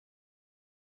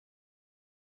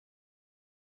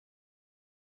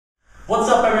What's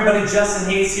up, everybody?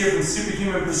 Justin Hayes here from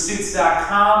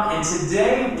superhumanpursuits.com, and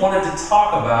today wanted to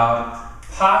talk about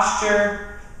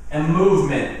posture and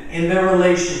movement in their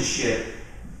relationship.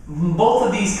 Both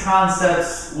of these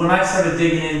concepts, when I started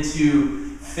digging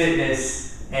into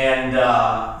fitness and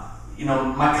my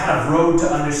kind of road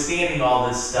to understanding all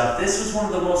this stuff, this was one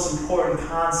of the most important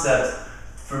concepts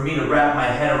for me to wrap my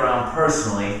head around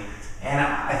personally, and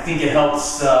I think it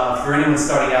helps for anyone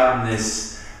starting out in this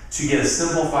to get a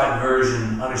simplified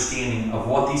version understanding of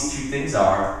what these two things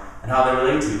are and how they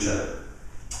relate to each other.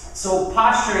 So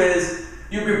posture is,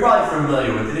 you're probably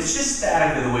familiar with it, it's just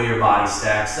statically the way your body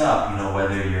stacks up,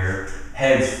 whether your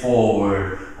head's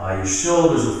forward, your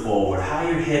shoulders are forward, how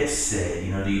your hips sit,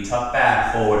 do you tuck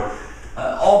back, forward,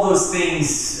 all those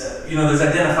things, there's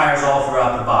identifiers all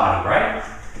throughout the body, right?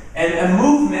 And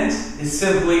movement is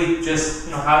simply just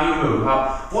how you move.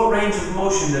 What range of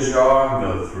motion does your arm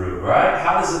go through, right?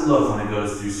 How does it look when it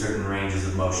goes through certain ranges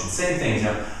of motion? Same thing,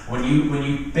 when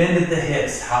you bend at the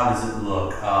hips, how does it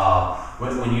look?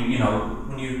 When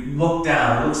you look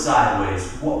down or look sideways,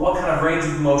 what kind of range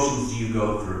of motions do you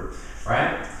go through,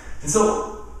 right? And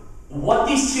so what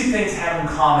these two things have in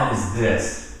common is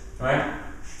this, right?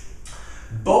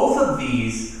 Both of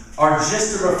these are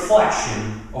just a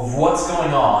reflection of what's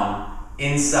going on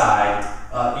inside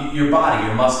your body,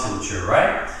 your musculature,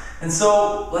 right? And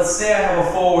so, let's say I have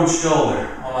a forward shoulder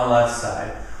on my left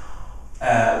side.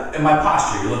 In my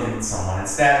posture, you're looking at someone, and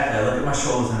statically, I look at my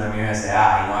shoulders in the mirror and I say,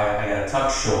 I got a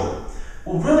tucked shoulder.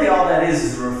 Well, really all that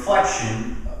is a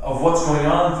reflection of what's going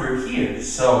on through here.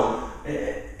 So,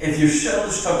 if your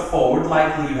shoulder's tucked forward,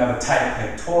 likely you have a tight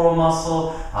pectoral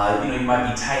muscle, you might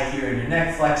be tight here in your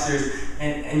neck flexors,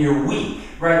 and you're weak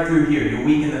right through here. You're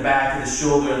weak in the back of the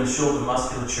shoulder and the shoulder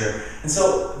musculature. And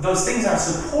so those things aren't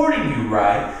supporting you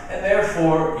right, and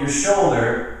therefore your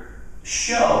shoulder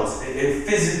shows. It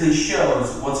physically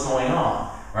shows what's going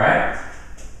on, right?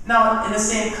 Now, in the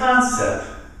same concept,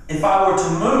 if I were to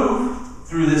move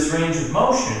through this range of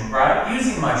motion, right,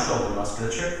 using my shoulder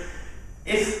musculature,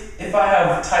 if I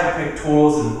have tight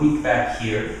pectorals and weak back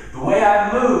here, the way I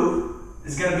move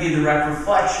is going to be a direct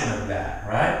reflection of that,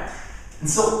 right? And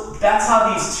so that's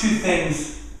how these two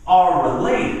things are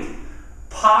related.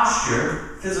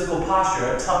 Posture, physical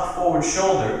posture, a tucked forward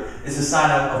shoulder is a sign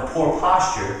of poor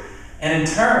posture, and in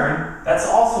turn, that's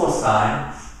also a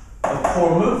sign of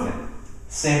poor movement.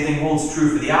 Same thing holds true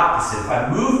for the opposite. If I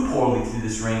move poorly through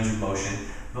this range of motion,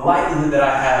 the likelihood that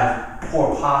I have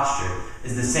poor posture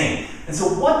is the same. And so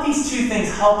what these two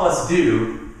things help us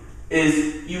do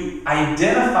is you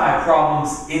identify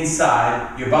problems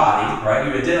inside your body, right?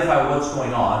 You identify what's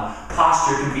going on.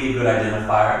 Posture can be a good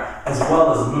identifier, as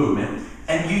well as movement.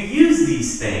 And you use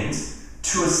these things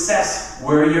to assess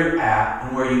where you're at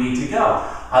and where you need to go.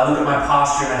 I look at my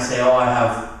posture and I say, I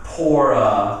have poor,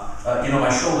 my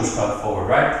shoulders tucked forward,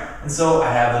 right? And so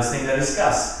I have those things I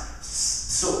discuss.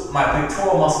 So my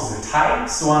pectoral muscles are tight,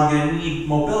 so I'm going to need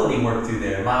mobility work through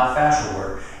there, myofascial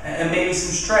work, and maybe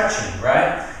some stretching,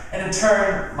 right? And in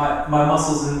turn, my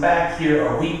muscles in the back here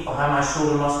are weak behind my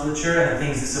shoulder musculature and the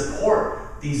things that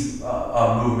support these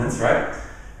movements, right?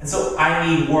 And so I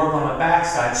need work on my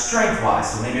backside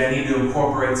strength-wise. So maybe I need to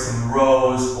incorporate some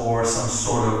rows or some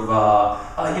sort of,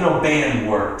 band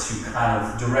work to kind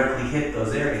of directly hit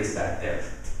those areas back there.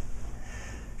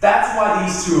 That's why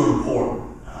these two are important.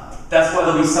 That's why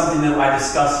there'll be something that I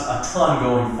discuss a ton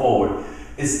going forward,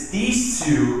 is these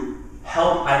two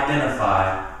help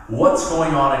identify what's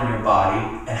going on in your body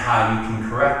and how you can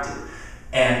correct it.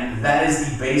 And that is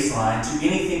the baseline to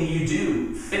anything you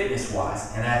do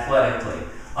fitness-wise and athletically.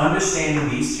 Understanding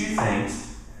these two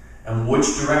things and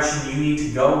which direction you need to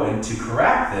go in to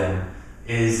correct them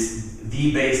is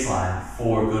the baseline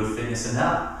for good fitness and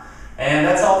health. And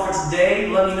that's all for today.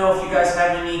 Let me know if you guys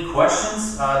have any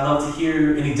questions. I'd love to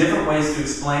hear any different ways to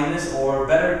explain this or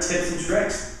better tips and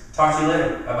tricks. Talk to you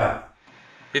later. Bye-bye.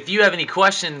 If you have any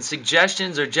questions,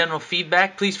 suggestions, or general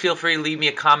feedback, please feel free to leave me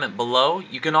a comment below.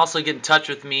 You can also get in touch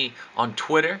with me on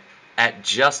Twitter at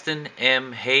Justin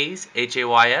M. Hayes,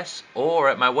 Hays, or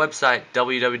at my website,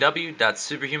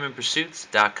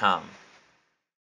 www.superhumanpursuits.com.